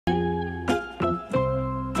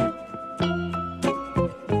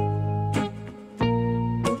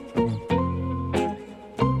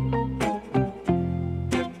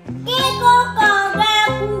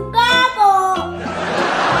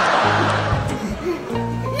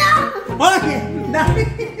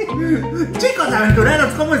Chicos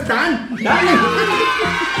aventureros, ¿cómo están? ¡Dale!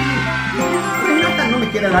 Renata no me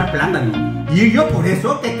quiere dar plátano. Y yo por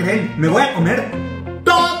eso, ¿qué creen? Me voy a comer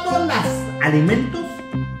todos los alimentos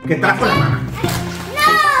que trajo la mamá.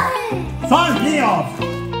 ¡No! ¡Son míos!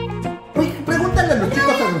 Oye, pregúntale a los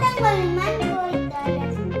chicos. Yo tengo el mango y todas las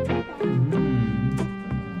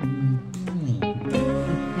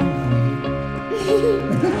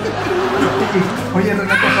Oye,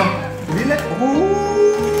 Renata, dile. Aquí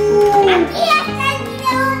está el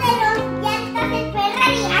video de los llantas de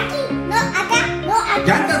Ferrari. Aquí, no, acá, no, acá.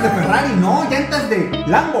 Llantas de Ferrari, no, llantas de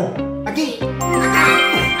Lambo. Aquí. Acá.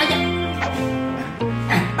 Allá.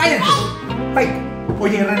 Váyanse. Bye.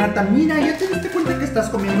 Oye, Renata, mira, ¿ya te diste cuenta que estás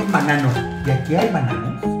comiendo un banano? ¿Y aquí hay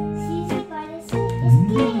bananos? Sí, se parece.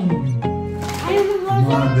 A lo mejor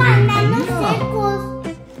son bananos secos.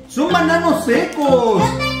 ¡Son bananos secos! Yo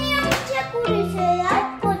tenía mucha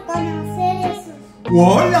curiosidad por conocer esos.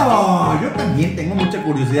 ¡Hola! Yo también tengo mucha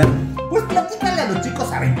curiosidad. Pues platícale a los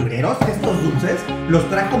chicos aventureros que estos dulces los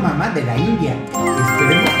trajo mamá de la India.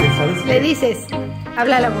 Esperemos que sabes. Le dices,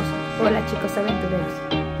 habla la voz. Hola, chicos aventureros.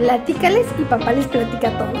 Platícales y papá les platica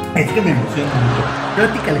todo. Es que me emociona mucho.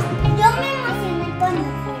 Platícales tú. Yo me emocioné cuando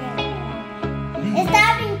fui.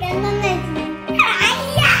 Estaba brincando en el... ¡Ay,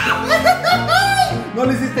 ya! ¿No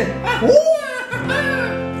le hiciste?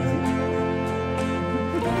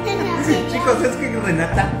 Chicos, es que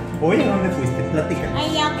Renata, ¿hoy a dónde fuiste? Platícale.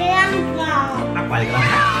 ¡Ay, ya granja! ¿A cuál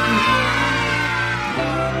granja?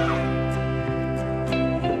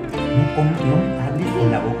 No hables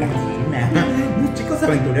con la boca llena. Los chicos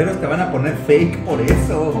aventureros te van a poner fake por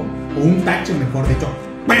eso. O un tache, mejor dicho.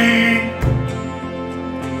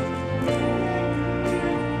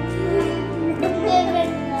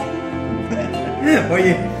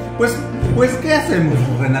 Oye, pues ¿qué hacemos,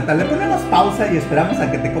 Renata? ¿Le ponemos pausa y esperamos a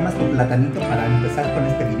que te comas tu platanito para empezar con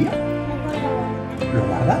este video? ¿Lo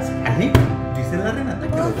guardas? ¿Así? Dice la Renata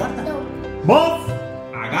que lo guarda. ¡Vos!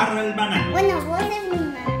 Agarra el banano. Bueno, vos es mi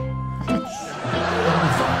mamá.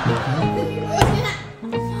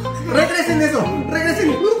 ¡Regresen eso!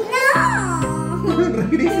 ¡Regresen! ¡No!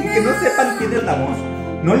 Regresen, que no sepan quién es la voz.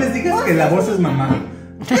 No les digas que la voz es mamá.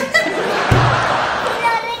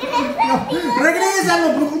 No,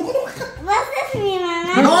 ¡regrésalo! Vos es mi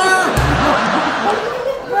mamá. ¡No!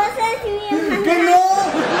 Vos es mi mamá. ¡Que no!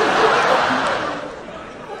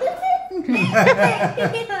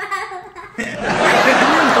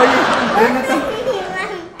 Oye, Renata.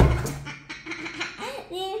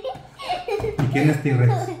 ¿Y quién es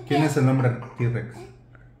T-Rex? ¿Quién es el hombre T-Rex?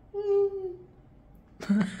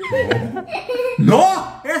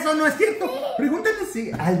 ¡No! ¡Eso no es cierto! Pregúntale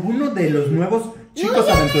si alguno de los nuevos chicos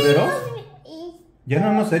aventureros. Ya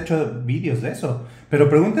no hemos hecho vídeos de eso. Pero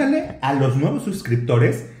pregúntale a los nuevos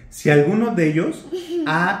suscriptores si alguno de ellos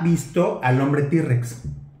ha visto al hombre T-Rex.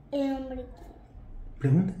 El hombre.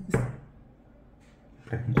 Pregúntales.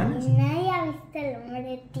 Pregúntales. Nadie ha visto el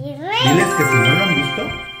hombre T-Rex. Diles que si no lo han visto,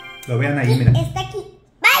 lo vean ahí, mira. Está aquí.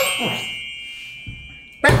 ¡Bye!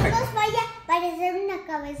 Perfecto. Nos vaya a aparecer una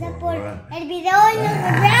cabeza por el video y los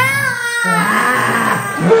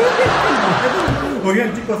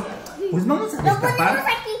Oigan, chicos, pues vamos a lo destapar. ponemos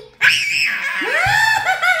aquí.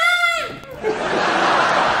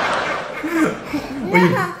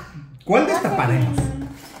 Oye, ¿cuál destaparemos?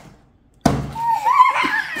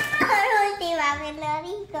 Última vez lo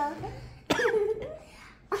dijo.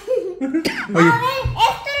 Oye, A ver,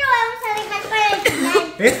 esto lo vamos a dejar para el final.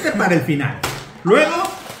 este para el final. Luego,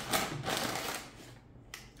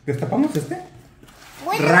 ¿destapamos este?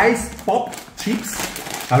 Bueno, Rice Pop Chips.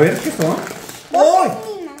 A ver, ¿qué son? vos ¡Uy! es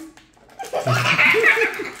mi mamá.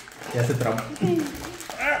 Ya se trabó. ¡Pause!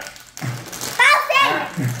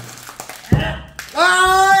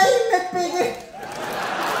 ¡Ay! ¡Me pegué!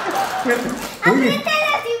 Oye. Apriétalo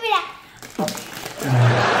así, mira.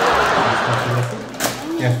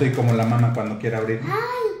 Ya estoy como la mamá cuando quiere abrir. Ay,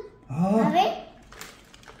 Ah. a ver.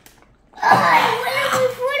 ¡Ay, huele muy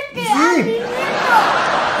fuerte! Sí.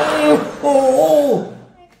 ¡Ah, primero! ¡Oh!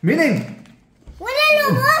 ¡Miren! ¡Huélelo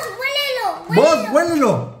vos! ¡Huélelo! ¡Vos,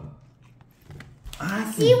 huélelo! Ah,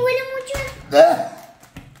 Sí, huele mucho. ¡Ah!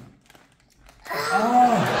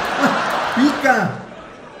 ¡Pica!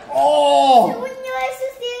 ¡Oh! Según yo,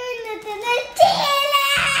 esos deben de tener chela.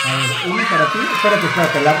 A ver, uno para ti. Espérate.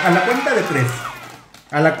 A la cuenta de 3.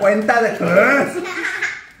 A la cuenta de 3.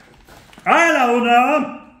 A la 1. A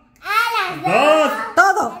las 2.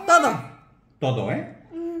 Todo. Todo, ¿eh?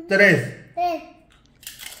 3. 3.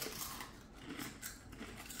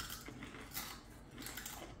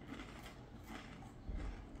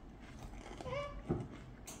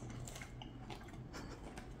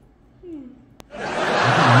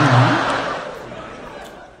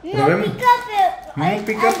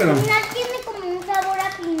 pica, al pero... final tiene como un sabor a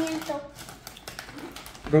pimiento.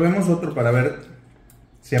 Probemos otro para ver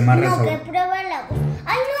si amarra el No, sabor. que prueba la voz.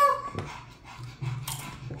 ¡Ay, no!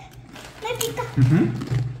 Me pica.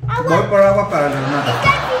 Agua. Voy por agua para la Renata. Es que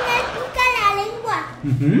al final pica la lengua.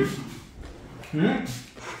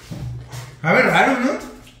 A ver, raro, ¿no?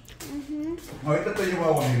 Ahorita te llevo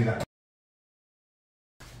agua, mi vida.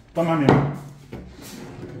 Toma, mi amor.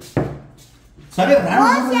 ¿Sabe raro?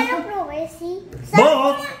 Vos ¿no? ya lo probé, sí. Sabe como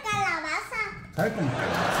 ¿Vos? a calabaza. ¿Sabe como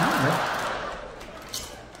calabaza? A ver.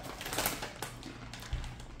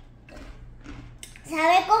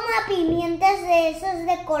 Sabe como a pimientos de esos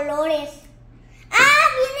de colores. ¡Ah!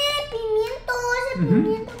 Viene de pimiento, ese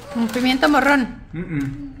pimiento. Un pimiento morrón.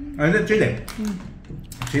 Es de chile.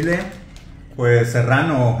 Chile, pues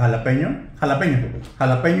serrano o jalapeño.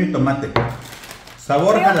 Jalapeño y tomate.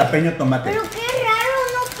 Sabor jalapeño tomate. Pero qué raro,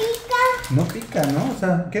 no pica. No pica, ¿no? O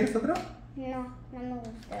sea, ¿quieres otro? No, no me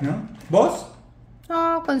gusta. ¿No? ¿Vos?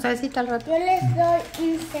 No, con salsita al rato. Yo les doy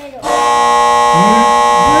un 0.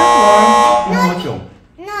 Un 8.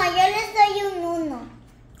 No, yo les doy un 1.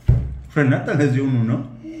 Renata les dio un 1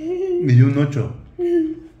 y yo un 8.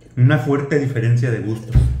 Una fuerte diferencia de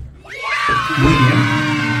gustos. Muy bien.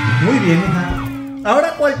 Muy bien, hija.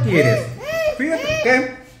 Ahora, ¿cuál quieres? Fíjate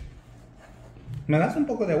que... ¿Me das un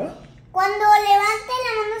poco de agua? Cuando levante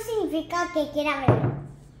la mano significa que quiera beber.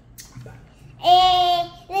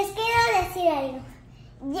 Les quiero decir algo.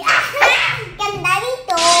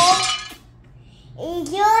 ¡Candadito! Y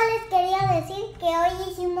yo les quería decir que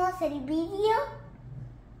hoy hicimos el vídeo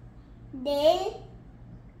de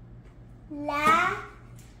la...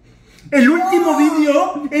 ¡El último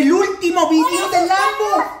vídeo! ¡El último vídeo del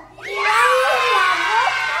Lambo!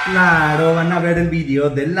 Claro, van a ver el vídeo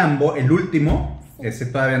del Lambo, el último. Ese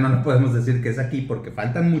todavía no lo podemos decir que es aquí porque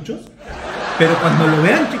faltan muchos. Pero cuando lo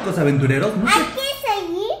vean, chicos aventureros, no sé. Hay que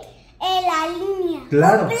seguir la línea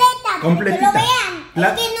Claro, completita. Para que lo vean. La-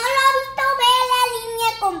 El que no lo ha visto, ve la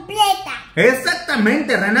línea completa.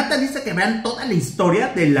 Exactamente, Renata dice que vean toda la historia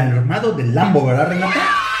del armado del Lambo, ¿verdad, Renata?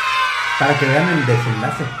 Para que vean el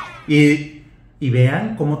desenlace. Y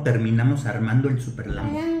vean cómo terminamos armando el super Me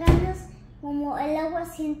Lambo. dan ganas, como el agua,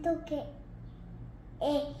 siento que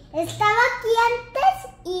estaba aquí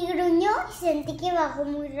antes y gruñó y sentí que bajó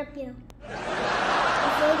muy rápido.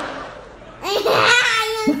 ¿En serio?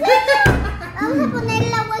 Vamos a poner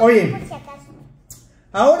el agua aquí Oye. por si acaso.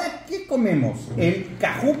 Ahora, ¿qué comemos? ¿El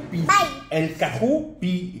cajú Bye. ¿El cajú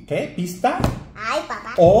 ¿qué? ¿Pista? Ay,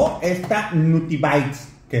 papá. O esta Nutibites,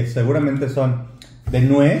 que seguramente son de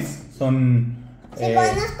nuez, son... Si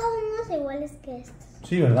conozco unos iguales que estos.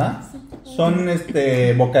 Sí, ¿verdad? Sí. Son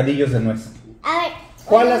bocadillos de nuez. A ver.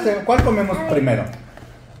 ¿Cuál comemos A ver. primero?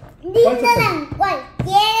 Dime, ¿cuál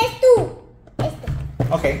quieres tú? Este.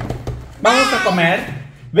 Ok. Vamos a comer.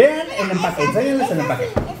 Vean el empaque, enséñales el empaque.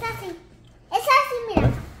 Es así. Es así, mira.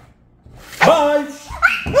 ¡Bye!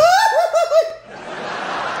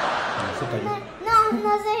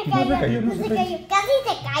 No se cayó. No se cayó. Casi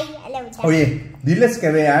se cae la muchacha. Oye, diles que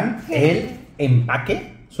vean el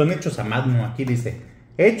empaque. Son hechos a mano, aquí dice.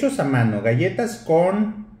 Hechos a mano, galletas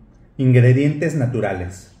con ingredientes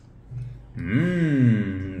naturales.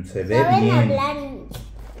 Se ve ¿Saben bien. hablar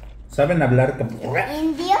 ¿Saben hablar como...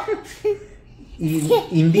 indio?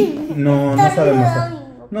 ¿Hindi? No sabemos.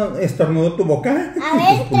 No, estornudó tu boca.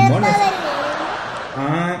 A y tus ver, pulmones. trata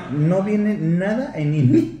de leer. No viene nada en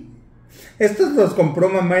hindi. Estos los compró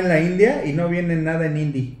mamá en la India y no viene nada en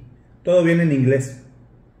hindi. Todo viene en inglés.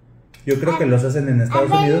 Yo creo que los hacen en Estados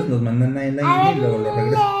Unidos, los mandan en la India y luego los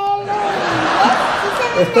regresan. ¿Sí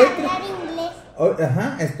saben hablar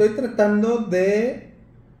inglés? Estoy tratando de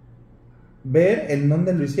ver en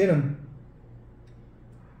dónde lo hicieron.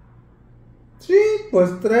 Sí,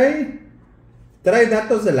 pues trae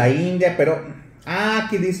datos de la India, pero...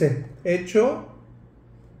 aquí dice, hecho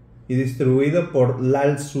y distribuido por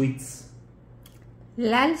Lal Sweets.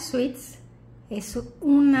 Lal Sweets es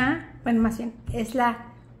más bien, es la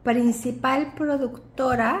principal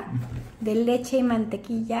productora de leche y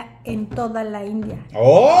mantequilla en toda la India.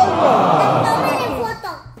 ¡Oh! Tómale foto.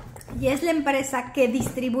 Y es la empresa que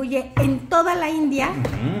distribuye en toda la India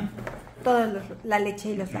toda la leche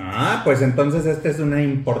y los lácteos. Pues entonces esta es una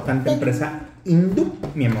importante empresa hindú,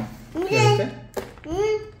 mi amor. ¿Viste?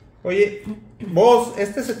 Oye, vos,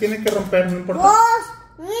 este se tiene que romper, no importa. Vos,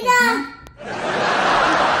 mira.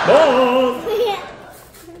 ¡Vos! Mira.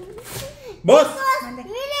 ¡Vos!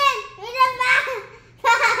 Miren.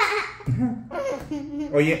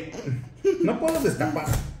 Oye, no puedo destapar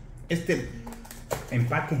este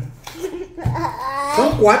empaque.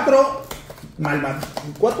 Son 4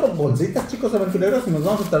 bolsitas, chicos aventureros, y nos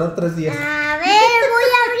vamos a tardar 3 días. A ver, voy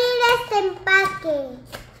empaque.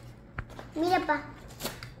 Mira, pa.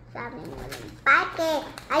 Saben el empaque.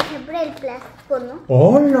 Hay siempre el plástico, ¿no?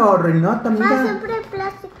 Hola, Renata, mira. Pa, siempre el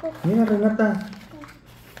plástico. Mira, Renata.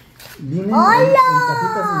 Vienen en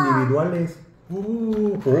cajitas individuales. Me da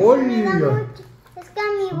 ¡Hola! mucho. Es que a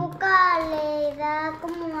mi boca le da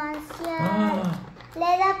como ansia.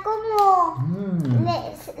 Le da como...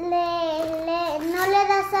 no le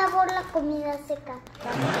da sabor la comida seca.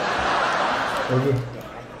 Oye,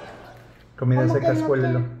 comida Como seca, que no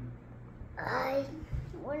huélelo. Ay,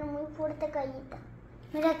 huele muy fuerte galleta.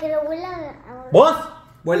 Mira que lo huela ahora. ¿Vos?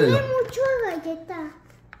 Huélelo. Huele mucho a galleta.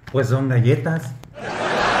 Pues son galletas.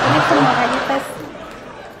 Tiene como galletas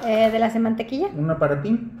de las de mantequilla. Una para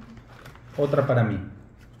ti, otra para mí.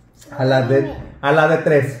 A la de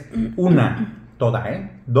 3. Una, toda,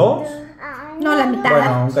 ¿eh? 2. Ay, No, la mitad.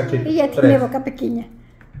 Bueno, un cachito. Y ya tiene 3. boca pequeña.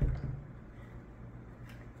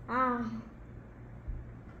 Ah.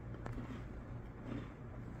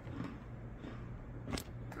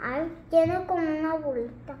 Ay, tiene como una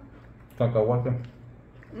bolita. Cacahuate.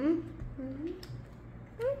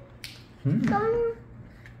 Toma.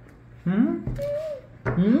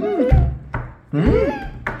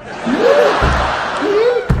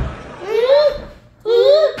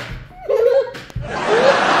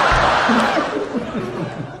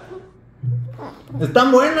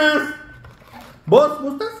 Están buenas. ¿Vos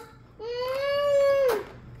gustas?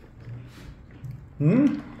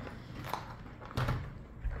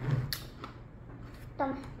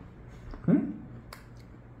 Toma.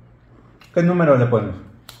 ¿Qué número le pones?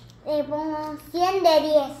 Le pongo 100 de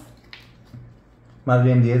 10. Más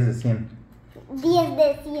bien 10 de 100. 10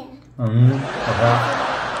 de 100.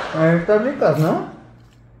 Ajá. Están ricas, ¿no?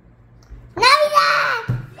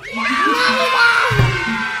 ¡Navidad! ¡Navidad!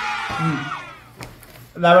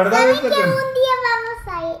 La verdad ¿Saben es que que... un día vamos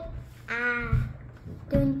a ir a...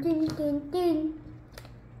 Tun, tun, tun, tun.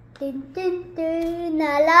 Tun, tun, tun,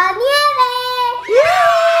 a la nieve?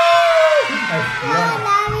 Ay, La no.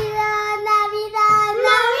 Navidad, Navidad,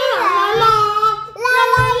 Navidad. La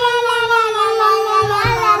la la la la la la la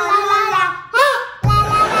la la la la.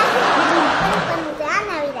 Pero cuando sea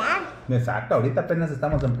Navidad, Exacto, ahorita apenas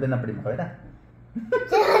estamos en plena primavera.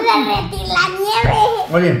 se va a derretir la nieve.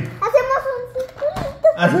 Oye, Hacemos un circulito.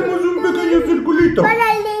 hacemos un pequeño circulito. Para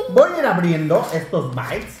el Voy a ir abriendo estos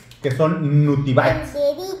bites, que son Nutibites.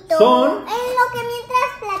 dedito. Son... En lo que mientras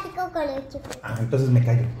platico con el chico. Ah, entonces me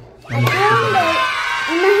callo.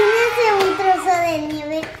 Imagínense un trozo de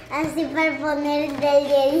nieve así para poner del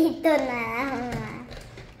dedito nada más.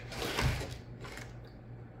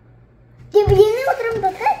 ¿Que viene otro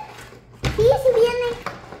empaque? Sí, sí viene.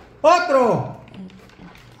 ¡Otro!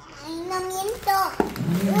 Ay, no miento.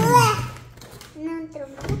 No otro.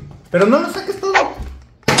 Pero no lo saques todo.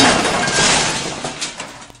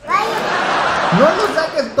 Vaya, ¡No lo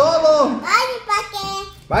saques todo! vaya empaque.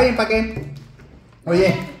 Vaya empaque.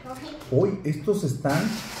 Oye, uy, estos están...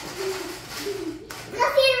 No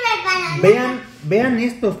sirve para nada. Vean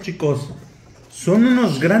estos, chicos. Son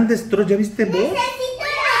unos grandes trozos. ¿Ya viste vos? Necesito el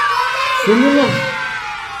Son unos...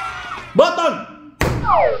 ¡Botón!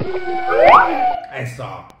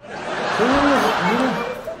 Eso. Son unos... mira.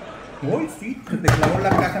 Uy, sí, se te clavó la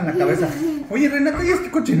caja en la cabeza. Oye, Renata, ¿y este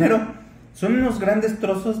cochinero? Son unos grandes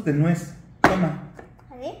trozos de nuez. Toma.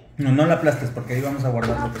 A ver. No la aplastes porque ahí vamos a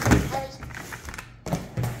guardar lo que quieres.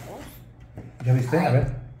 ¿Ya viste? A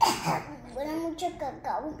ver. Huele mucho a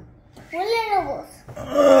cacao. Huele vos.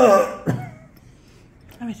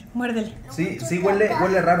 A ver, muérdele. Sí,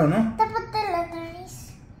 huele raro, ¿no? Tápate la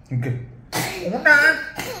nariz. ¿Qué? ¡Una!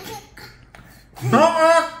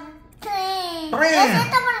 ¡Dos! Sí. Tres. Es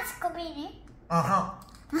esto para descubrir, ¿eh? Ajá.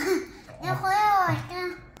 El juego está.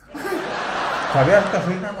 ¿Sabías que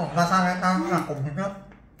ahorita nos vas a dejar una comida?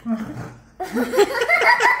 ¡Yo no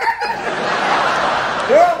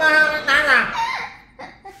voy a ver nada!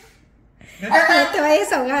 No te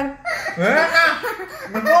vayas a ahogar.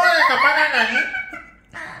 ¿Me puedo destapar la nariz?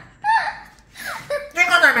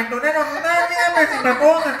 Chicos aventureros, no díganme si me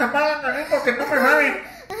puedo destapar la nariz porque no me saben.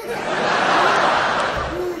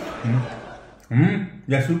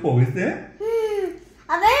 Ya supo, ¿viste?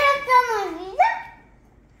 A ver, otra mordida.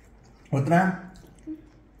 ¿Otra?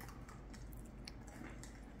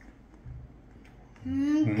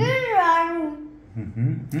 Qué raro. A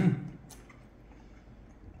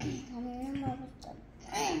mí no me gusta.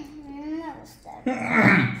 A mí no me gusta.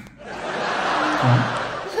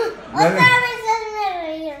 Otra vez hazme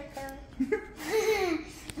reír.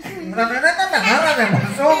 La Renata me agarra de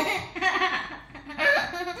emoción.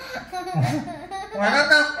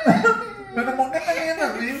 Renata, ¿pero por qué te vienes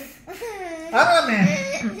así? Háblame.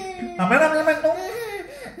 A ver, háblame tú.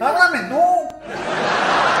 Háblame tú.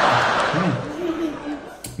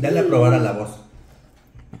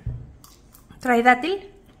 ¿Hay dátil?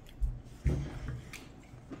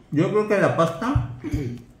 Yo creo que la pasta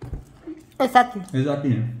Es dátil. es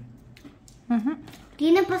dátil.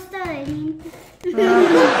 Tiene pasta de dientes.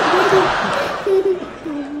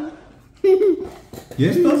 Y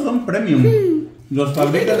estos son premium. Los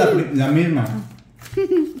fabrica la misma.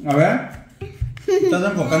 A ver.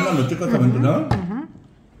 ¿Estás enfocando a los chicos aventureros?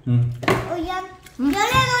 Oigan, yo le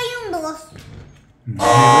doy un 2.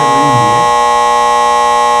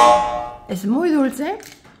 Es muy dulce,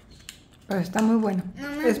 pero está muy bueno.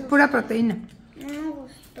 Es pura proteína. No me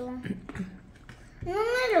gustó. No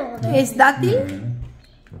me lo gustó. Es dátil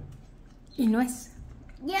y nuez.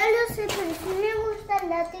 Ya lo sé, pero sí me gusta el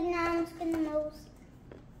dátil, nada más que no me gusta.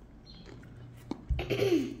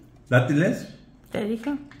 Dátiles, Te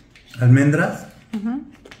dije. almendras,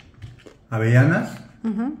 avellanas.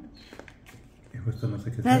 Y justo no sé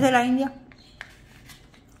qué ¿Es de es. la India?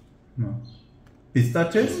 No.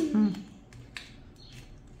 Pistaches,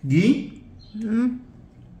 ghee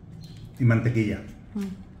y mantequilla.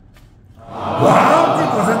 ¡Wow,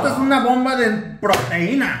 chicos! Esta es una bomba de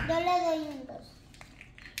proteína. Yo le doy un 2.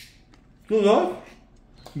 ¿Tú dos?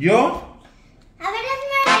 ¿Yo? A ver,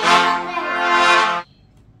 hazme otra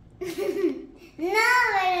vez. No,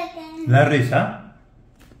 pero que... La risa.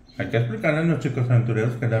 Hay que explicarle a los chicos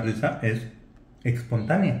aventureros que la risa es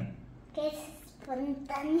espontánea. Que es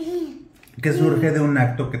espontánea. Que surge de un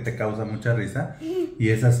acto que te causa mucha risa y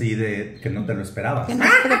es así de que no te lo esperabas. Que no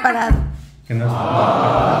es preparado. Que no es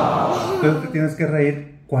preparado. Entonces te tienes que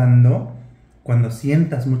reír cuando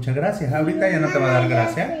sientas mucha gracia. Ahorita ya no te va a dar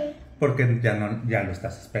gracia porque ya lo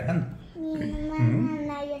estás esperando. Mi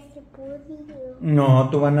banana ya se pudrió. No,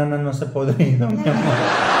 tu banana no se ha podrido, mi amor.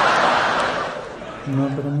 No,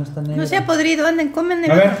 pero no está negra. No se ha podrido, anden, comen.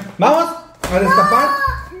 A ver, vamos a destapar.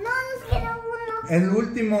 No, nos queda uno. El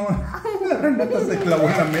último. La Renata se clavó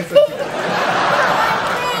en la mesa.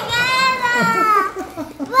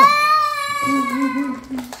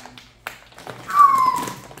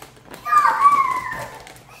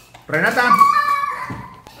 Renata,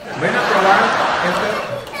 ven a probar.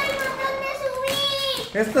 Necesito el botón de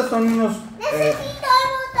subir. Estos son unos. Necesito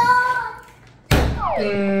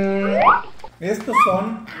el botón. Estos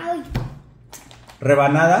son Ay.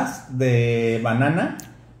 rebanadas de banana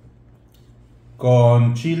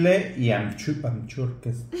con chile y amchur, que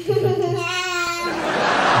es. No sé qué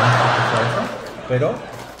sea eso, pero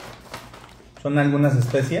son algunas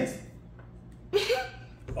especias.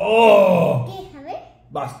 ¡Oh! ¿Qué? A ver.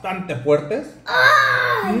 Bastante fuertes.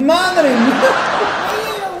 ¡Madre mía!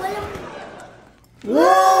 Huélelo, huélelo.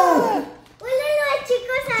 ¡Wow! Huélelo,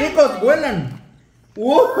 chicos. Chicos, huelan.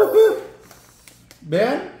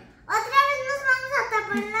 Vean. Otra vez nos vamos a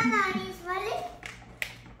tapar la nariz, ¿vale?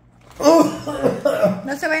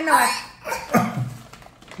 No se va a enojar.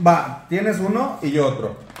 Va, tienes uno y yo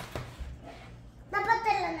otro.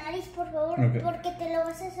 Tápate la nariz, por favor, Ok. porque te lo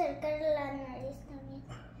vas a acercar a la nariz también.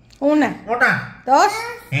 Una, ¡Una! dos.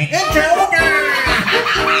 ¡Eche una!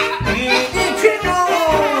 ¡Eche dos!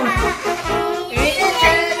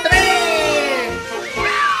 ¡Eche tres!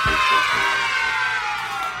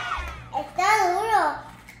 Está duro.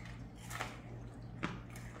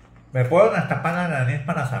 ¿Me puedo destapar la nariz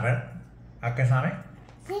para saber a qué sabe?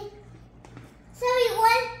 Sí. Sabe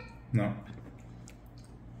igual. No.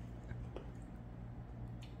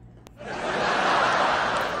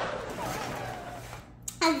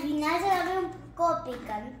 Al final se va a ver un poco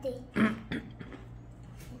picante.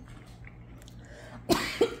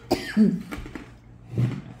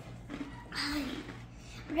 Ay,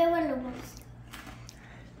 pruébalo vos.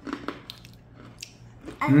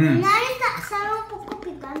 Al final sabe un poco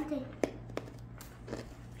picante.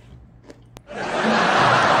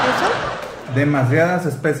 Eso Demasiadas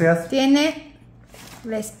especias. tiene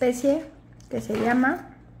la especie que se llama.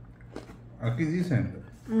 Aquí dicen.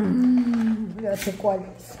 Ya sé cuál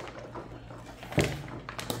es.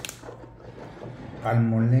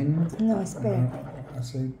 Almolén. No, espera.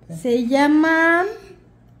 Aceite. Se llama.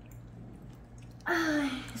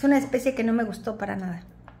 Ay, es una especie que no me gustó para nada.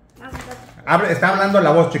 Está hablando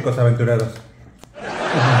la voz, chicos aventureros.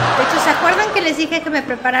 De hecho, ¿se acuerdan que les dije que me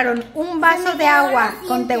prepararon un vaso de agua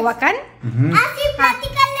con tehuacán? Así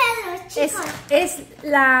platícale a los chicos. Es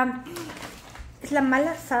la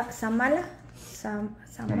mala, samala.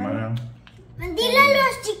 Samala. Dile a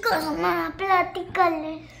los chicos, mamá,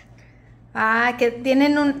 platícales. Ah, que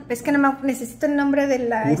tienen un. Es que no me necesito el nombre de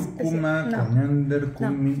la especie. Cúrcuma, No, coriander,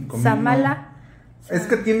 comino. samala. Es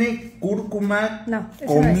que tiene cúrcuma, No,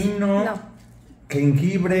 eso no es. comino, No.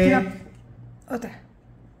 jengibre, No. Otra.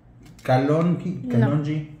 calonji,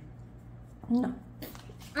 No.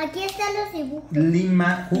 Aquí están los dibujos.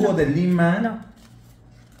 lima, jugo de lima, No.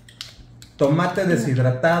 tomate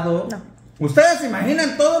deshidratado. No. ¿Ustedes se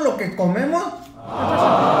imaginan todo lo que comemos?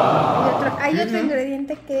 Hay otro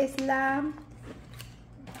ingrediente que es la...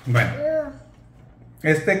 Bueno,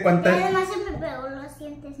 ¿cuánto? Y además se me pegó los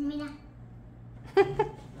dientes, mira.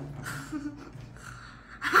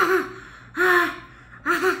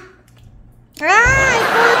 ¡Ay,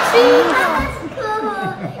 cochino!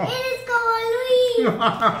 Eres como Luis.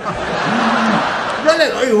 Yo le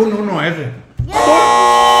doy un 1 a ese.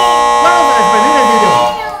 Vamos a despedir el video.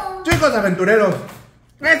 Chicos aventureros,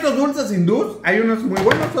 estos dulces hindús, hay unos muy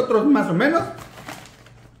buenos, otros más o menos.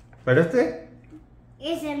 Pero este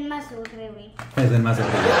Es el más horrible. es el más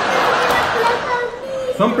horrible.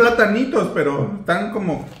 Son platanitos, pero están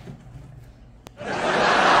como...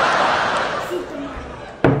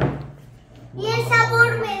 Y el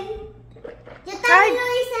sabor, ven. Yo también lo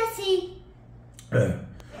hice así.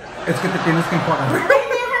 Es que te tienes que enjuagar.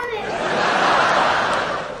 Déjame.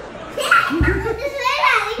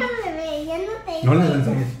 Espera, déjame ver. Ya no te. No les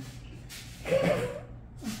enseñes.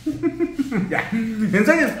 Ya,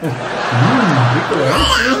 enseñes. Rico,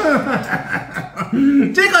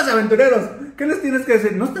 ¿eh? Chicos aventureros, ¿qué les tienes que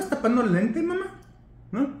decir? ¿No estás tapando el lente, mamá?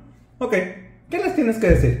 ¿No? Ok, ¿qué les tienes que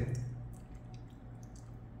decir?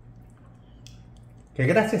 Que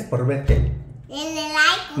gracias por ver, ¿qué? Denle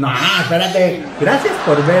like. No, espérate. Gracias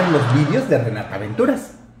por ver los vídeos de Renata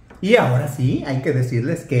Aventuras. Y ahora sí, hay que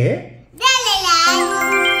decirles que...